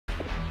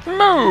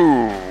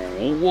Hello!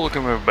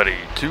 Welcome everybody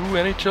to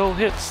NHL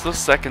HITZ, the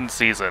second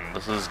season.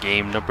 This is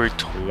game number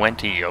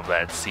 20 of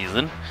that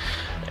season.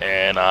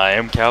 And I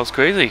am Cows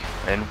Crazy.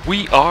 And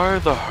we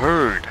are the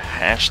Herd.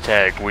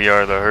 Hashtag we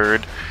are the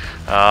Herd.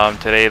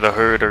 Today the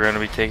Herd are going to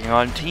be taking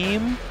on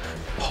Team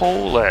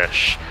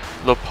Polish.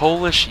 The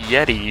Polish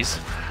Yetis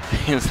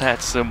is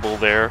that symbol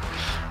there.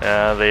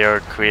 They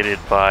are created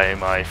by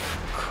my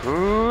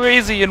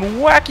crazy and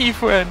wacky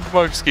friend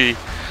Markski.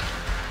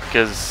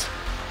 Because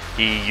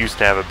he used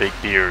to have a big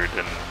beard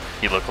and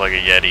he looked like a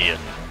Yeti, and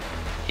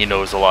he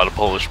knows a lot of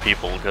Polish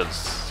people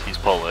because he's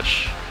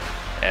Polish.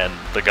 And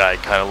the guy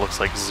kind of looks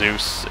like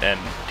Zeus, and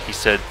he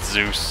said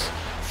Zeus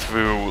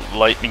threw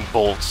lightning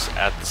bolts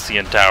at the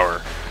CN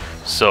Tower.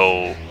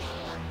 So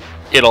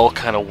it all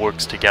kind of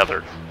works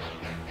together.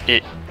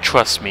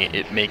 Trust me,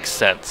 it makes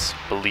sense,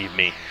 believe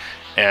me.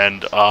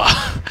 And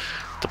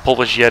the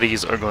Polish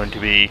Yetis are going to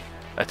be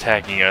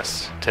attacking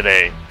us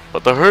today.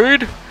 But the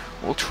Herd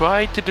will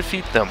try to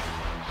defeat them.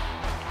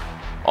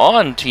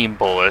 On Team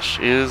Polish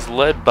is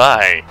led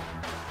by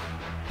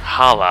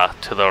Hala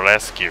to the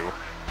rescue,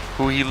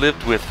 who he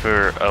lived with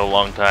for a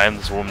long time.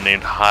 This woman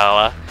named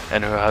Hala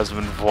and her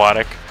husband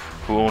Władek,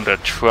 who owned a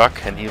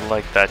truck, and he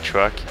liked that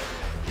truck.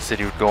 He said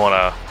he would go on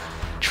a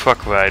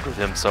truck ride with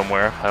him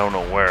somewhere. I don't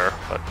know where,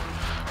 but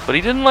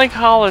he didn't like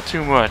Hala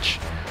too much.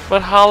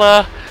 But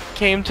Hala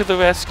came to the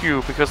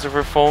rescue because of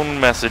her phone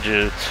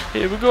messages.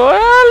 Here we go.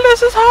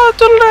 This is Hala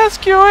to the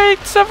rescue.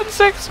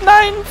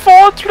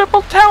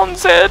 87694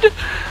 Townsend.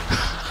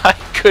 I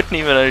couldn't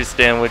even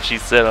understand what she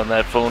said on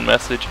that phone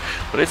message,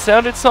 but it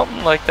sounded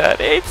something like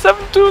that.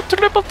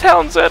 872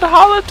 Townsend.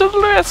 Hala to the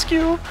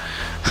rescue.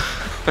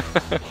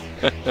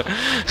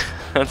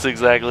 That's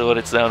exactly what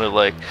it sounded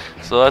like.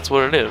 So that's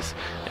what it is.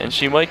 And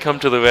she might come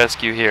to the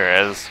rescue here,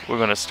 as we're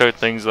going to start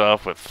things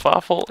off with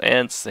Fafel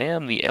and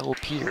Sam the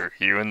LPer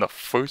here in the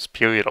first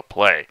period of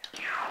play.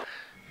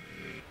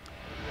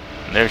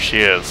 And there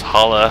she is,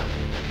 Hala,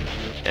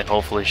 and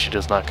hopefully she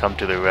does not come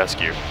to the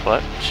rescue,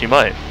 but she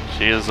might.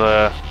 She is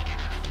a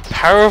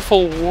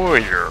powerful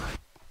warrior.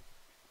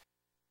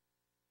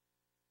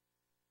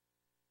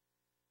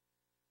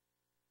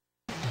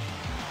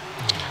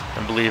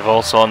 I believe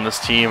also on this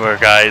team are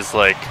guys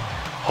like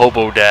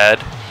Hobo Dad,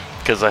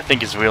 because I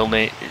think his real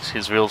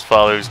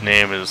father's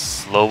name is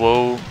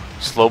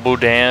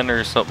Slobodan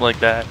or something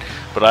like that,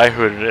 but I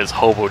heard it as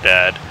Hobo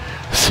Dad,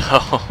 so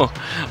I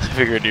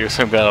figured you're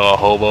some kind of a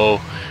hobo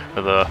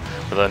with a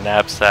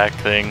knapsack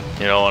thing,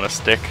 you know, on a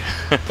stick.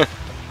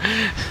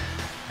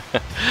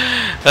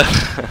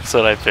 That's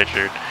what I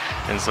pictured.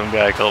 And some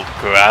guy called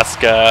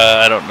Kraska,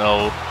 I don't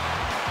know.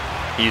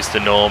 He used to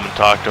know him and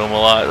talk to him a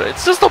lot.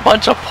 It's just a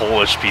bunch of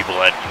Polish people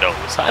that he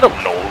knows. I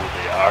don't know who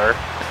they are.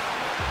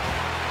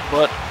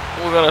 But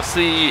we're going to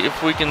see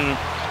if we can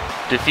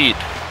defeat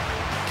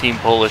Team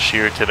Polish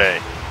here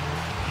today.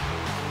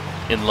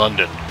 In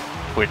London.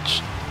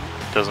 Which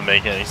doesn't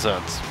make any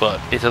sense. But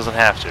it doesn't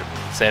have to.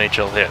 It's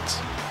NHL HITZ.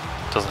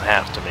 It doesn't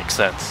have to make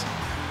sense.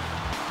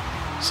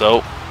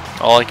 So,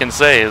 all I can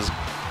say is,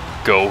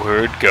 go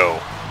Herd, go.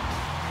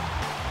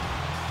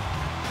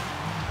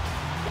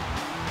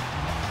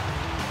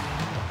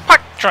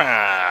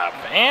 Drop,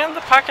 and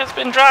the puck has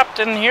been dropped,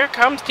 and here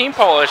comes Team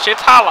Polish.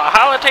 It's Hala.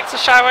 Hala takes a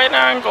shot right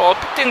now on goal.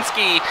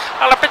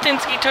 Hala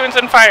Patinsky turns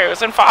and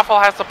fires, and Fafel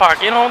has the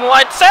puck. In on the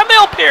line, Sam the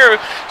LPer is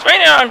right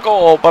now on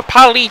goal, but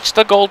Palich,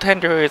 the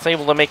goaltender, is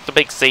able to make the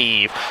big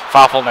save.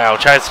 Fafel now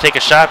tries to take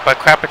a shot, but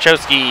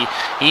Krapachowski,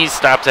 he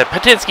stops it.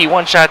 Patinsky,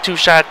 one shot, two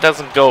shot,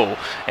 doesn't go,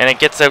 and it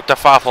gets out to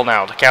Fafel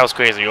now. The Cow's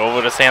crazy.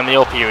 Over to Sam the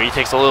LPer. He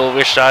takes a little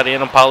wrist shot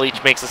in, and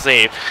Palich makes a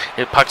save.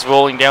 The puck's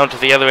rolling down to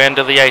the other end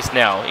of the ice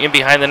now. In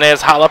behind the net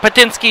is Hala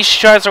Patinsky. She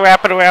tries to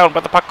wrap it around,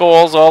 but the puck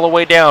goes all the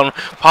way down.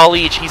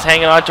 Palich, he's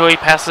hanging on to it. He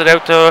passes it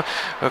out to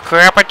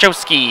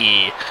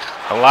Krapachowski.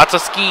 Lots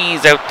of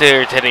skis out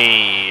there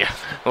today.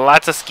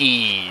 Lots of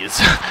skis.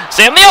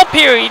 Sam the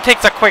LPer, he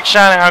takes a quick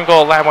shot on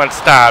goal. That one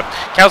stopped.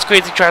 Cows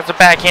Crazy tries to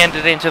backhand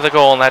it into the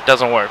goal, and that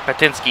doesn't work.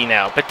 Patinsky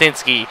now.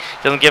 Patinsky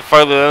doesn't get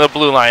further than the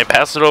blue line.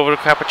 Passes it over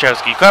to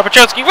Krapachowski.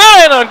 Krapachowski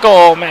right on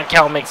goal.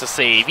 Madcal makes a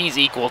save. He's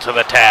equal to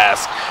the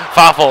task.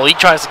 Fafel, he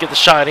tries to get the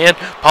shot in.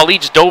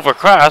 Palich dove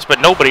across,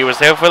 but nobody was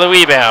there for the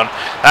rebound.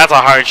 That's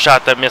a hard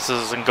shot that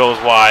misses and goes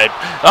wide.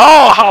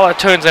 Oh, Hala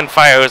turns and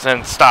fires,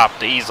 and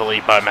stopped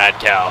easily by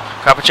Madcal.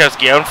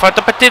 Krapachowski out in front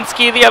of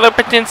Patinsky. The other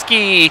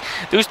Patinsky.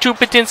 There's two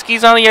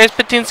Patinskys on the ice.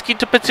 Patinsky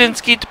to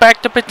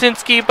back to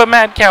Patinsky, but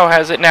Mad Cow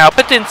has it now.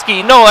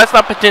 Patinsky, no, that's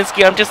not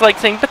Patinsky. I'm just like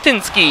saying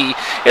Patinsky.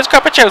 It's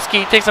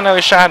Krapachowski, takes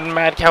another shot, and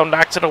Mad Cow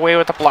knocks it away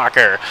with a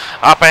blocker.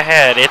 Up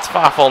ahead, it's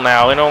Fafel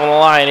now, and over the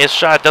line. His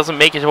shot doesn't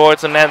make it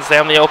towards the net.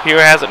 Sam the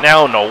LPer has it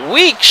now. No,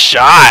 weak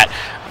shot.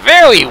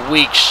 Very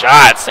weak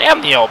shot.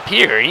 Samuel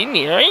Pierre, he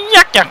needs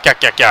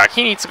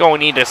to go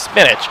and eat his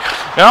spinach.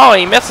 No,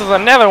 he misses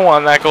another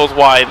one that goes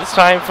wide. This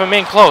time from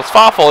in close.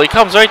 Fafel, he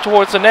comes right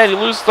towards the net. He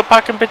loses the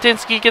puck, and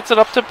Patinsky gets it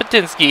up to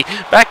Patinsky.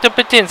 Back to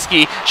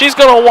Patinsky. She's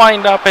going to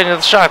wind up, and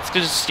the shot's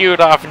just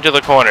steered off into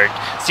the corner.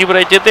 See what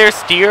I did there?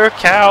 Steer,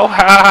 cow, ha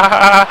ha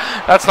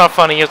ha. That's not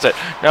funny, is it?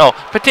 No.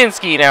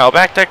 Patinsky now.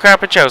 Back to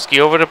Krapachowski.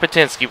 Over to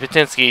Patinsky.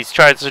 Patinsky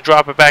tries to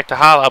drop it back to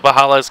Hala, but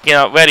Hala's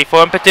getting ready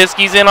for him.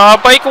 Patinsky's in on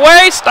a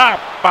breakaway. Stop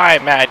by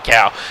Mad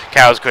Cow.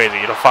 Cow's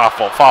crazy to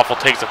Fafel. Fafel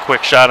takes a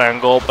quick shot on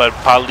goal, but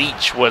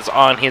Palich was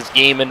on his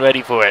game and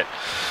ready for it.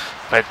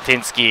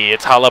 Patinsky,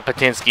 it's Hala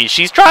Patinsky.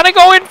 She's trying to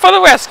go in for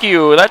the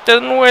rescue. That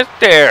doesn't work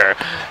there.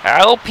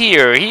 Al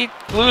Pierre, he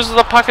loses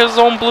the puck at his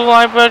own blue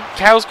line, but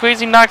Cow's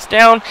crazy knocks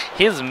down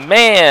his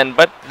man,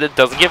 but it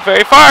doesn't get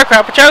very far.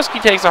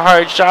 Krapachowski takes a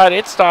hard shot.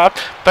 It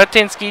stopped.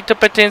 Patinsky to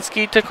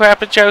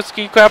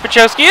Krapachowski.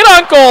 Krapachowski in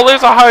on goal.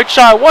 There's a hard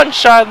shot. One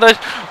shot. The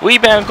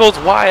rebound goes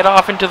wide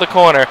off into the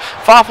corner.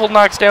 Fafel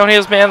knocks down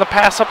his man. The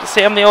pass up to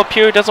Samuel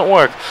Pierre doesn't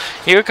work.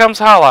 Here comes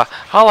Hala.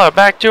 Hala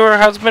back to her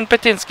husband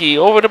Patinsky.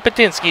 Over to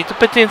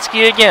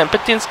Patinsky again.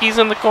 Patinsky's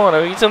in the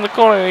corner. He's in the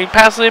corner. He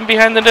passes in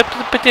behind the net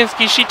to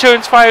Patinsky. She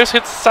turns, fires,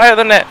 hits the side of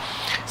the net.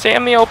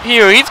 Samuel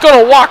Pierre, he's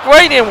going to walk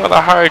right in with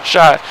a hard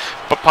shot.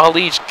 But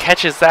Palich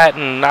catches that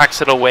and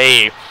knocks it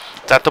away.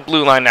 It's at the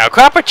blue line now.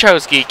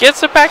 Krapachowski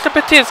gets it back to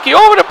Patinsky.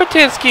 Over to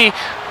Patinsky.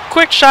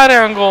 Quick shot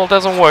on goal.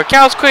 Doesn't work.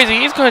 Cow's crazy.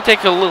 He's going to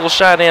take a little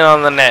shot in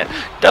on the net.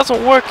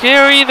 Doesn't work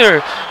here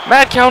either.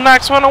 Mad Cow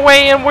knocks one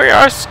away, and we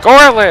are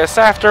scoreless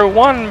after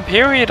 1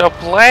 period of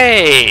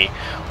play.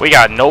 We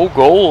got no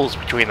goals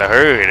between the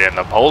Herd and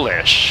the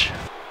Polish.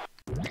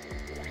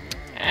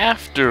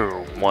 After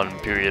 1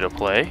 period of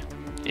play,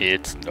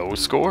 it's no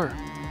score.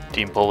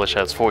 Team Polish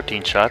has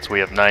 14 shots. We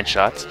have 9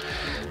 shots.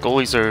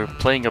 Goalies are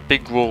playing a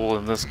big role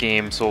in this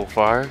game so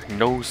far.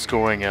 No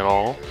scoring at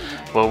all.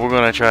 But we're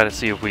going to try to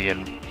see if we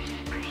can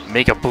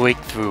make a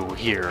breakthrough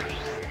here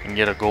and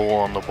get a goal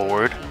on the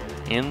board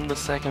in the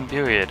second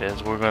period,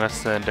 as we're going to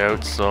send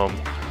out some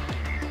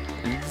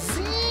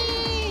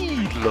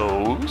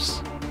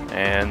Zelos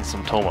and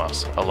some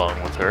Tomas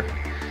along with her.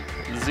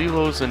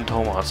 Zelos and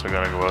Tomas are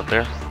going to go out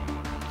there.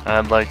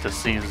 I'd like to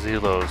see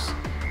Zelos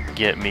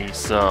get me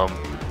some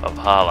of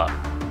Hala.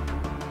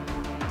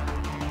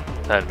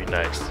 That'd be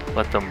nice.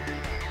 Let them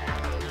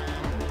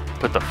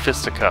put the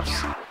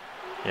fisticuffs,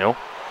 you know,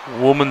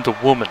 woman to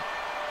woman.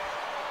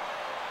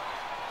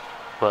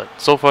 But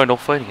so far, no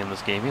fighting in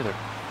this game either.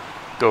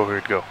 Go,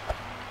 Herd, go.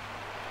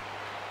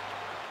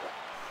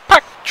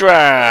 Puck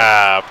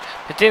drop!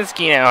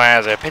 Patinsky now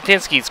has it.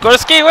 Patinsky's going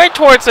to skate right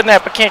towards the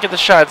net, but can't get the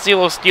shot.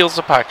 Zelo steals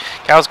the puck.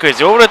 Cow's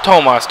crazy. Over to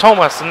Tomas.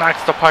 Tomas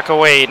knocks the puck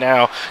away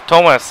now.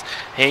 Tomas,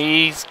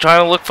 he's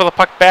trying to look for the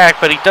puck back,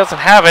 but he doesn't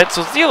have it,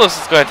 so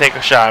Zelos is going to take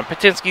a shot.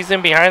 Patinsky's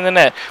in behind the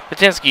net.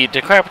 Patinsky to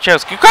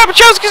Krapachowski.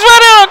 Krapachowski's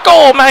right on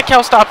goal! Mad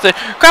Cow stops it.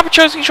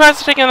 Krapachowski tries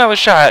to take another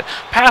shot.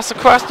 Pass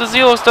across to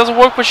Zelos. Doesn't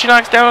work, but she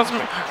knocks down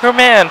her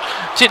man.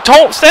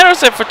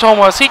 Centers it for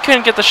Tomas. He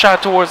couldn't get the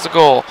shot towards the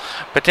goal.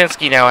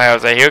 Patinsky now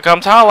has it. Here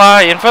comes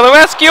Hala in for the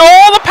rescue.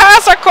 Oh, the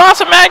pass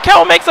across, and Mad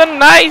Cow makes a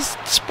nice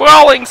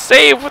sprawling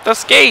save with the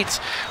skates.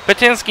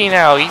 Patinsky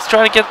now, he's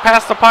trying to get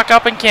past the puck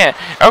up and can't.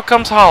 Out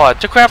comes Hala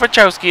to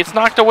Krapachowski. It's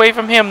knocked away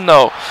from him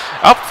though.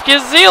 Up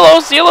is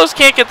Zelos. Zelos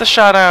can't get the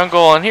shot on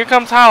goal, and here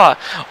comes Hala.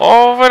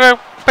 Over to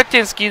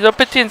Patinsky, to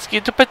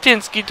Patinsky, to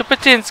Patinsky, to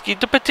Patinsky,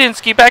 to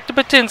Patinsky, back to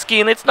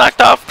Patinsky, and it's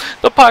knocked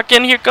off the puck,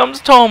 and here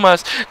comes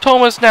Tomas.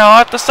 Tomas now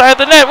at the side of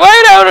the net,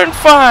 right out in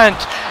front,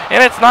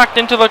 and it's knocked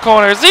into the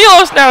corner.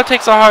 Zelos now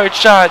takes a hard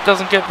shot,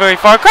 doesn't get very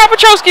far.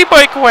 Krapachowski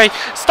breakaway,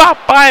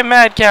 stopped by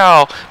Mad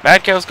Cow.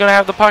 Mad Cow's going to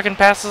have the puck and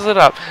passes it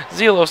up.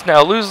 Zelos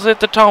now loses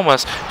it to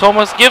Tomas.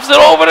 Tomas gives it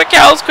over to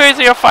Cow's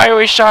crazy, a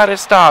fiery shot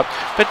is stopped.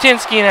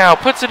 Patinsky now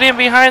puts it in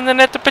behind the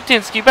net to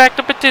Patinsky, back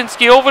to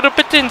Patinsky, over to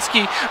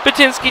Patinsky.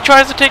 Patinsky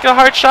tries to take a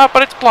hard shot,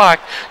 but it's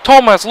blocked.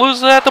 Tomas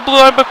loses it at the blue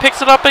line, but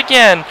picks it up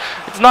again.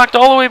 It's knocked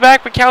all the way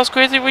back, but Cow's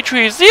crazy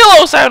retrieves.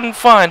 Zelos out in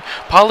front.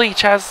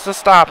 Palich has to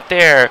stop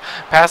there.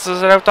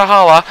 Passes it out to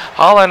Hala.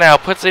 Hala now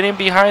puts it in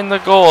behind the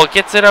goal.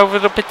 Gets it over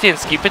to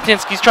Patinsky.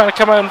 Patinsky's trying to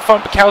come out in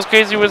front, but Cow's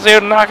crazy was there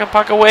to knock the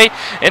puck away.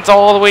 It's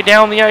all the way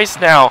down the ice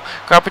now.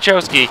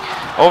 Krapachowski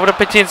over to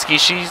Patinsky.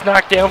 She's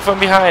knocked down from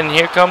behind.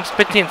 Here comes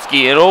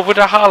Patinsky. And over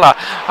to Hala.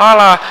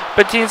 Hala,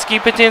 Patinsky,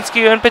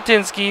 and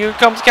Patinsky. Here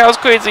comes Cow's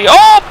crazy.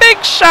 Oh,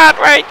 big shot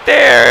right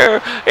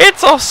there.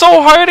 It's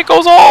so hard. It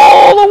goes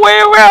all the way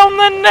around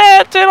the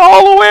net and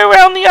all the way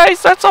around the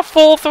ice. That's a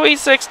full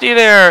 360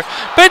 there.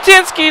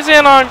 Patinsky's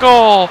in on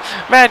goal.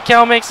 Mad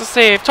Cow makes a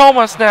save.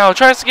 Tomas now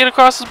tries to get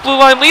across his blue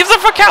line. Leaves it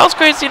for Cow's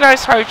crazy.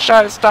 Nice hard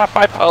shot is stopped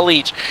by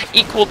Palich.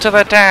 Equal to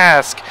the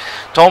task.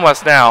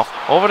 Tomas now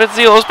over to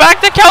Zelos. Back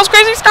to Cow's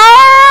crazy. Scores!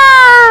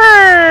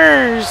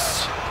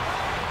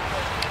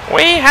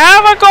 We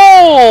have a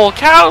goal.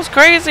 Cow's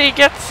crazy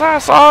gets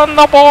us on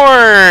the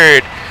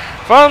board.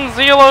 From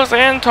Zelos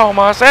and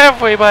Tomas,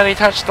 everybody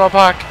touched the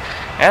puck,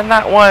 and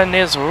that one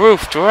is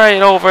roofed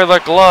right over the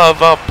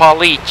glove of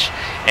Palich,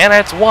 and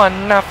it's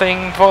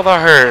 1-0 for the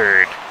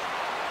Herd.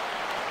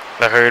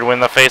 The Herd win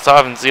the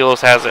face-off, and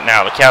Zelos has it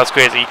now. The Cow's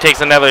crazy. He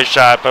takes another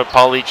shot, but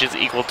Paul Leach is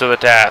equal to the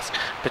task.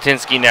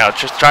 Patinsky now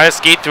just trying to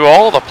skate through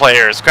all the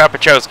players.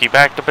 Krapachowski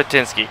back to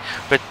Patinsky.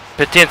 But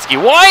Patinsky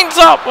winds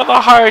up with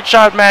a hard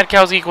shot. Mad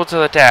Cow's equal to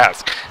the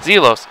task.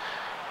 Zelos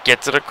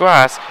gets it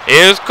across.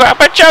 Here's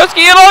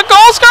Krapachowski, and a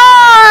goal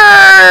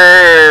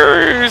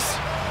scores!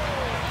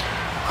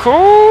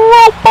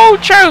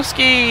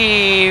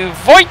 Krapachowski!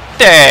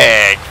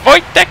 Wojtek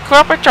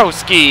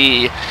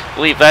Krapachowski! I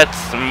believe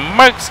that's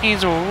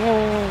Markski's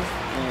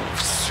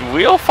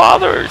real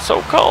father,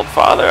 so-called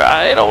father.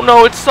 I don't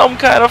know, it's some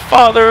kind of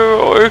father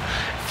or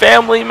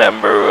family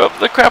member of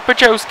the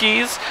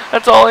Krapachowskis.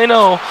 That's all I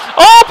know.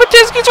 Oh,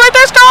 Patinsky's right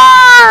there,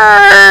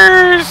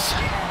 scores!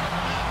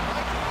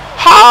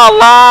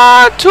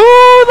 Hala to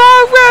the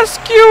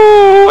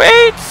rescue!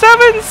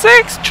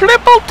 876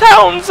 Triple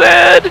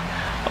Townsend!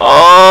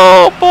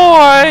 Oh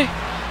boy!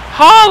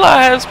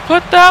 Hala has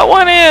put that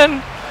one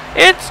in.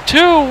 It's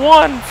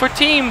 2-1 for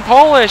Team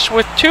Polish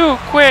with 2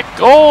 quick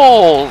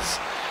goals.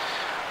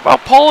 A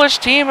Polish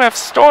team have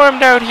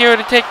stormed out here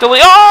to take the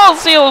lead. Oh,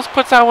 Zelos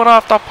puts that one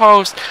off the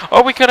post.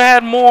 Oh, we could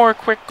have had more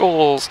quick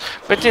goals.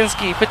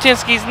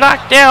 Patinsky's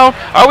knocked down.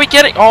 Are we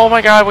getting... Oh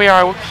my god, we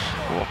are.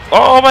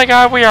 Oh my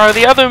god, we are.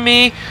 The other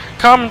me,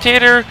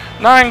 commentator,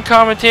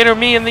 non-commentator,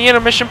 me in the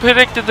intermission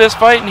predicted this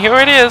fight, and here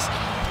it is.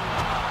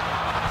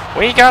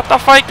 We got the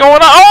fight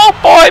going on. Oh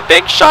boy,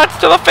 big shots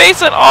to the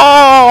face, and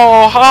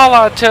oh,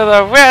 Hala to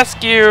the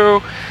rescue.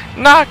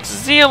 Knocks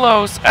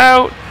Zelos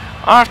out.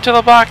 Off to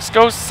the box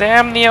goes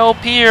Sam the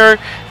LPer.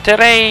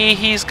 Today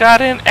he's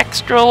got an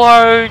extra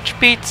large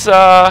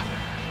pizza.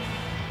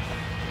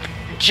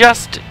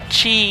 Just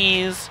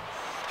cheese.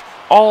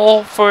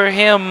 All for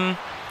him.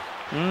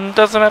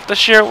 Doesn't have to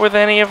share it with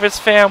any of his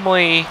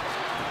family.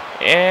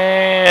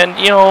 And,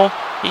 you know,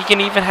 he can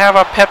even have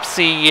a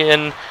Pepsi,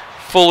 and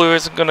Fuller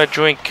isn't going to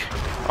drink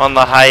on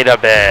the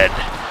hide-a-bed.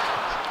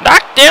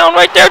 Knocked down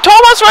right there.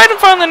 Thomas right in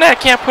front of the net.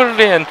 Can't put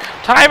it in.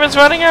 Time is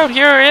running out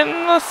here in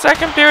the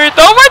second period.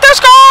 Oh, right there,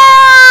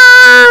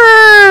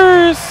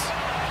 scores!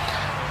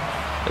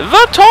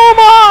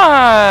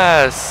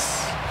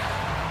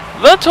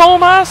 The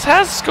Thomas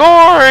has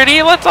scored.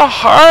 He lets a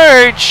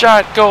hard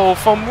shot go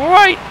from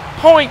right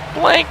point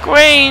blank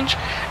range,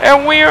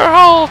 and we are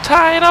all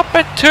tied up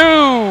at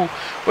 2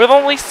 with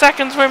only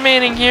seconds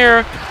remaining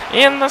here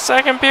in the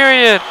second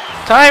period.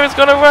 Time is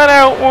going to run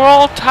out. We're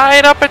all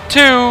tied up at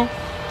 2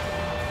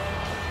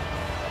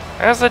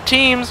 as the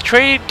teams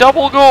trade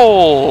double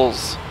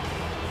goals.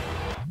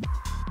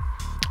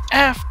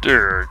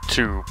 After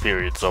 2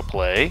 periods of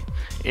play,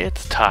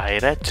 it's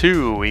tied at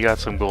 2. We got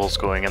some goals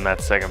going in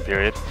that second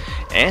period,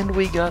 and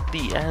we got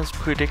the as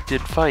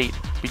predicted fight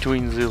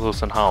between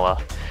Zelos and Hala.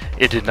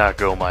 It did not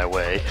go my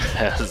way,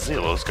 as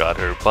Zelos got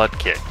her butt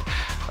kicked,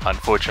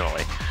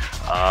 unfortunately.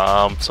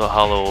 So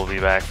Hala will be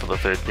back for the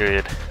third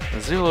period.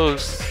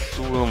 Zelos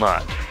will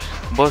not.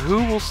 But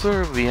who will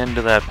serve the end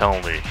of that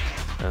penalty?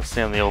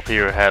 Sam the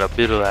LPer had a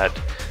bit of that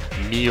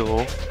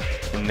meal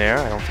in there.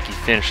 I don't think he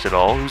finished it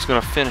all. Who's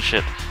going to finish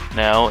it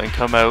now and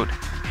come out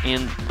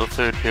in the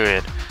third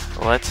period?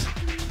 Let's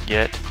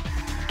get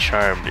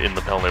Charmed in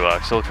the penalty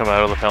box. He'll come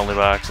out of the penalty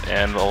box,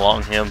 and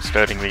along him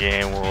starting the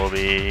game will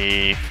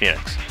be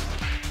Phoenix.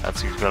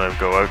 That's who's going to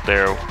go out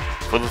there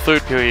for the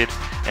third period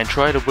and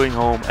try to bring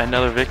home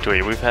another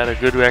victory. We've had a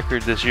good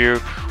record this year.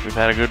 We've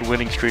had a good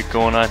winning streak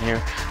going on here.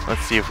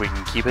 Let's see if we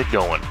can keep it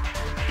going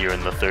here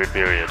in the third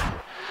period.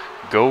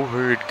 Go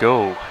Herd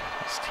go.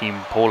 This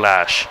Team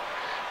Polish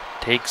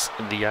takes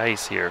the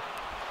ice here.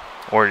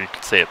 Or you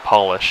could say it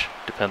Polish.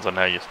 Depends on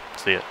how you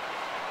see it.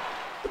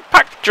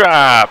 Puck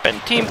drop,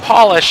 and Team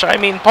Polish,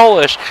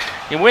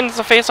 he wins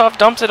the face-off,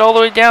 dumps it all the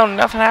way down.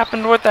 Nothing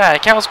happened with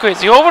that. Cow's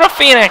crazy. Over to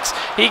Phoenix.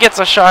 He gets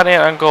a shot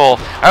in on goal.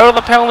 Out of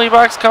the penalty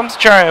box comes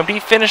Charmed. He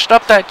finished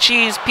up that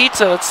cheese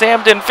pizza that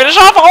Sam didn't finish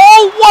off.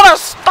 Oh, what a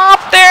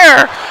stop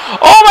there.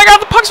 Oh my god,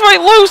 the puck's right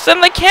loose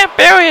and they can't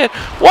bury it.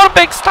 What a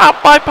big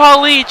stop by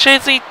Paul Leach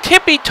as he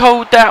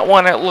tippy-toed that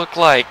one, it looked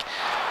like.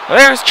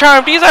 There's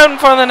Charmed. He's out in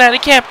front of the net. He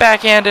can't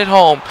backhand it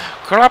home.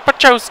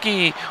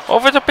 Krapachowski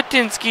over to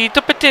Patinsky,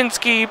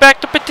 back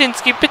to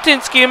Patinsky,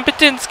 and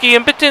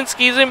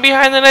Patinsky's in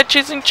behind the net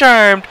chasing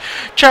Charmed.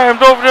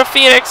 Charmed over to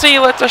Phoenix, he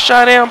lets a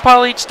shot in,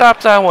 Paulich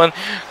stops that one.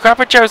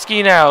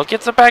 Krapachowski now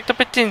gets it back to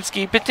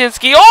Patinsky,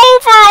 over,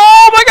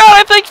 oh my god,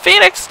 I think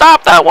Phoenix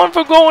stopped that one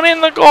from going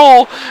in the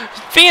goal.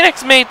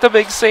 Phoenix made the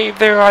big save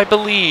there, I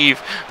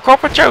believe.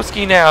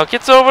 Krapachowski now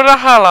gets over to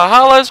Hala.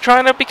 Hala's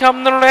trying to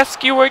become the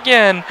rescue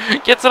again.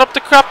 Gets it up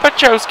to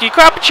Krapachowski.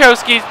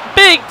 Krapachowski's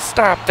big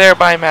stop there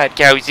by Mad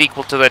Cow. He's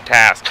equal to the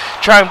task.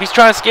 He's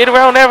trying to skate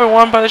around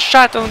everyone, but his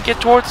shot doesn't get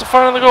towards the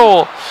front of the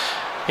goal.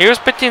 Here's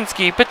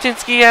Patinsky.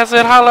 Patinsky has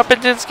it. Hala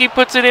Patinsky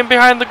puts it in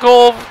behind the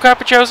goal.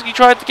 Krapachowski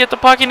tried to get the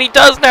puck, and he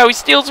does now. He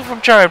steals it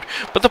from Charmed,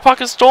 but the puck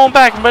is stolen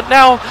back. But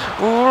now,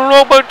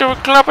 Roberto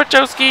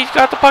Krapachowski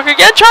got the puck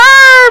again.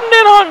 Charmed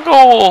in on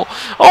goal.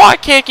 Oh, I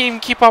can't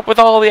even keep up with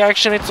all the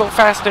action. It's so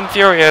fast and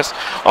furious.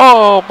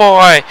 Oh,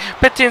 boy.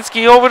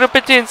 Patinsky over to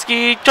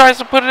Patinsky. He tries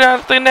to put it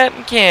out the net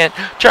and can't.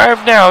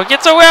 Charmed now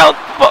gets around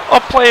a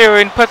player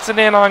and puts it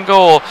in on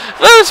goal.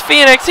 There's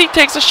Phoenix. He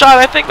takes a shot.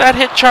 I think that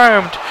hit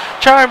Charmed.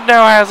 Charmed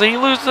now has it. He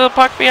loses the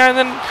puck behind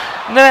the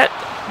net.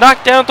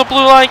 Knocked down at the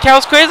blue line.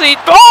 Cow's crazy.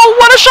 Oh,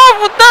 what a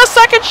shot! With the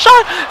second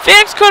shot!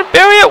 Phoenix couldn't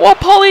bury it while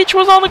Polish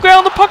was on the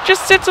ground. The puck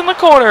just sits in the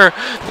corner.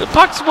 The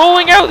puck's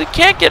rolling out.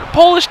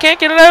 Polish can't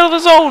get it out of the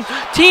zone.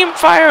 Team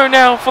fire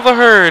now for the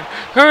Herd.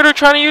 Herd are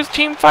trying to use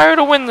team fire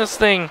to win this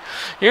thing.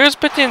 Here's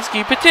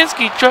Patinsky.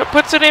 Patinsky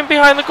puts it in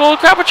behind the goal.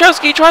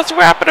 Krapachowski tries to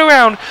wrap it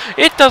around.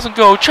 It doesn't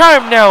go.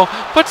 Charm now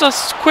puts a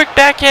quick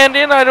backhand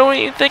in. I don't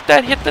even think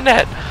that hit the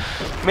net.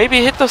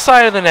 Maybe hit the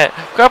side of the net.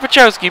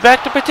 Krapachowski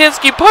back to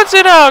Patinsky. Puts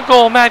it on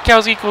goal.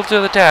 Madcow's equal to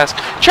the task.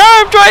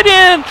 Charmed right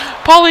in.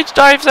 Polish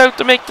dives out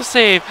to make the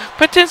save.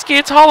 Patinsky.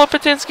 It's Hala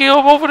Patinsky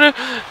over to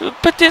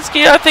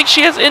Patinsky. I think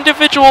she has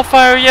individual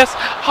fire. Yes,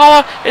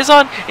 Hala is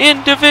on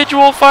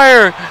individual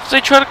fire. So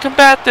they try to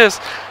combat this.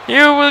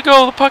 Here we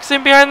go. The puck's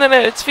in behind the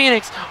net. It's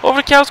Phoenix.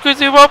 Over to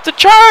Kowski. Up to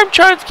Charm.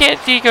 Charm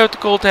can't take out the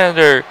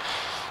goaltender.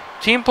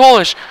 Team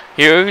Polish.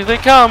 Here they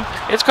come.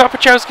 It's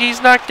Krapachowski. He's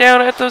knocked down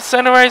at the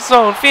center ice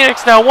zone.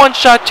 Phoenix now. One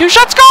shot. Two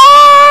shots.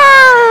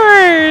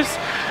 Scores!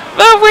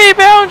 The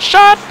rebound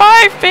shot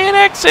by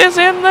Phoenix is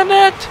in the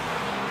net.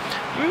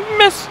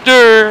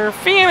 Mr.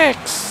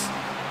 Phoenix.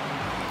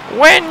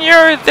 When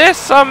you're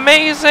this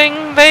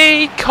amazing,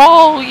 they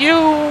call you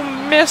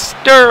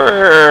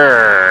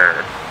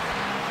Mr.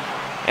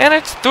 And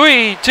it's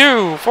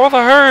 3-2 for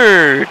the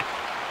Herd.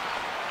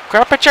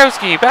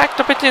 Krapachowski back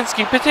to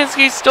Patinsky.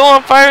 Patinsky's still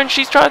on fire and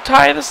she's trying to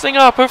tie this thing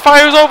up. Her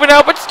fire's over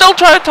now, but still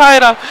trying to tie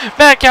it up.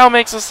 Madcow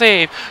makes a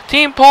save.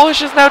 Team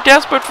Polish is now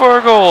desperate for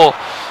a goal.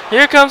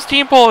 Here comes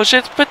Team Polish.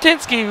 It's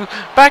Patinsky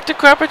back to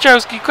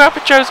Krapachowski.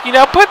 Krapachowski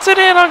now puts it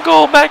in on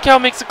goal. Madcow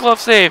makes a glove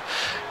save.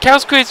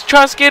 Kowski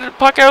tries to get the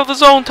puck out of the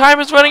zone. Time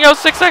is running out.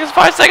 6 seconds,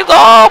 5 seconds.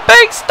 Oh,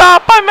 big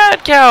stop by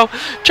Madcow.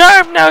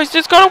 Charmed now. He's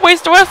just going to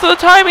waste the rest of the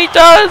time. He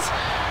does.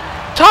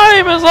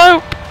 Time is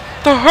out.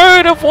 The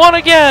Herd have won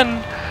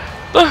again.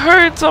 The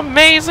Herd's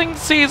amazing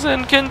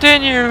season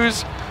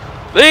continues.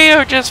 They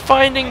are just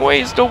finding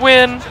ways to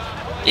win,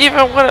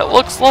 even when it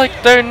looks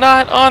like they're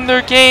not on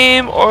their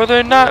game or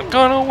they're not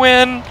gonna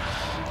win.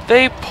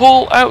 They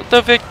pull out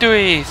the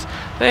victories.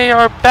 They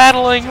are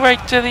battling right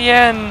to the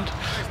end.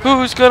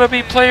 Who's gonna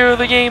be player of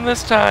the game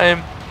this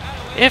time?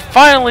 It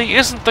finally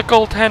isn't the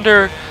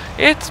goaltender.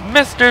 It's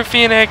Mr.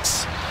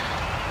 Phoenix.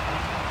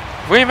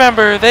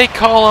 Remember, they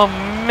call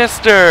him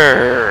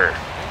Mr.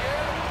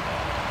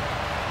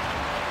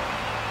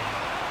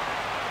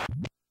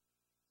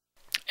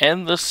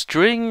 And the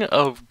string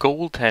of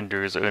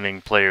goaltenders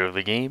earning player of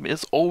the game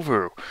is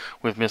over,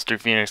 with Mr.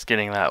 Phoenix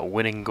getting that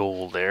winning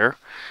goal there.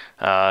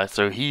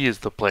 So he is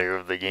the player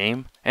of the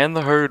game, and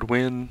the Herd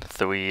win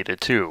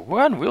 3-2.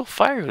 We're on real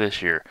fire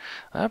this year.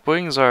 That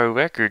brings our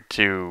record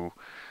to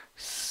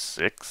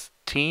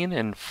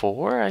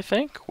 16-4, I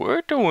think.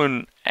 We're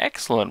doing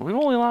excellent. We've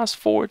only lost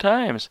 4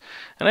 times,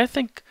 and I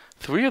think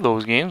 3 of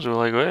those games were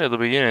like right at the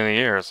beginning of the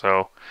year.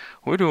 So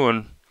we're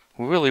doing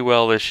really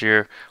well this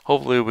year.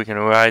 Hopefully we can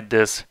ride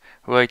this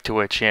right to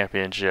a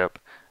championship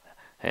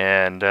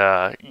and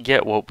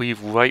get what we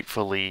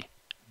rightfully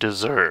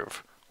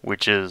deserve,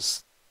 which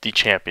is the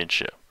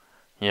championship.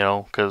 You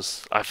know,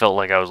 because I felt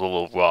like I was a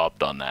little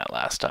robbed on that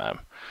last time.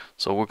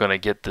 So we're going to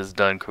get this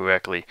done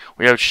correctly.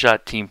 We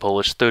outshot Team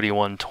Polish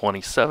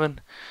 31-27,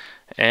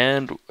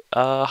 and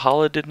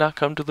Hala did not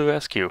come to the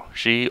rescue.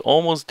 She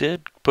almost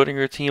did, putting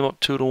her team up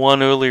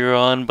 2-1 earlier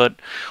on, but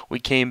we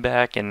came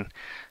back and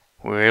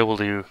we were able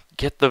to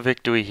get the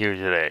victory here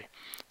today.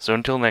 So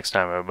until next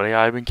time, everybody,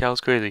 I've been Cal's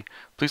Crazy.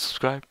 Please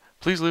subscribe,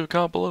 please leave a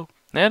comment below,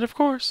 and of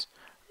course,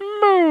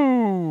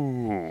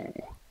 moo!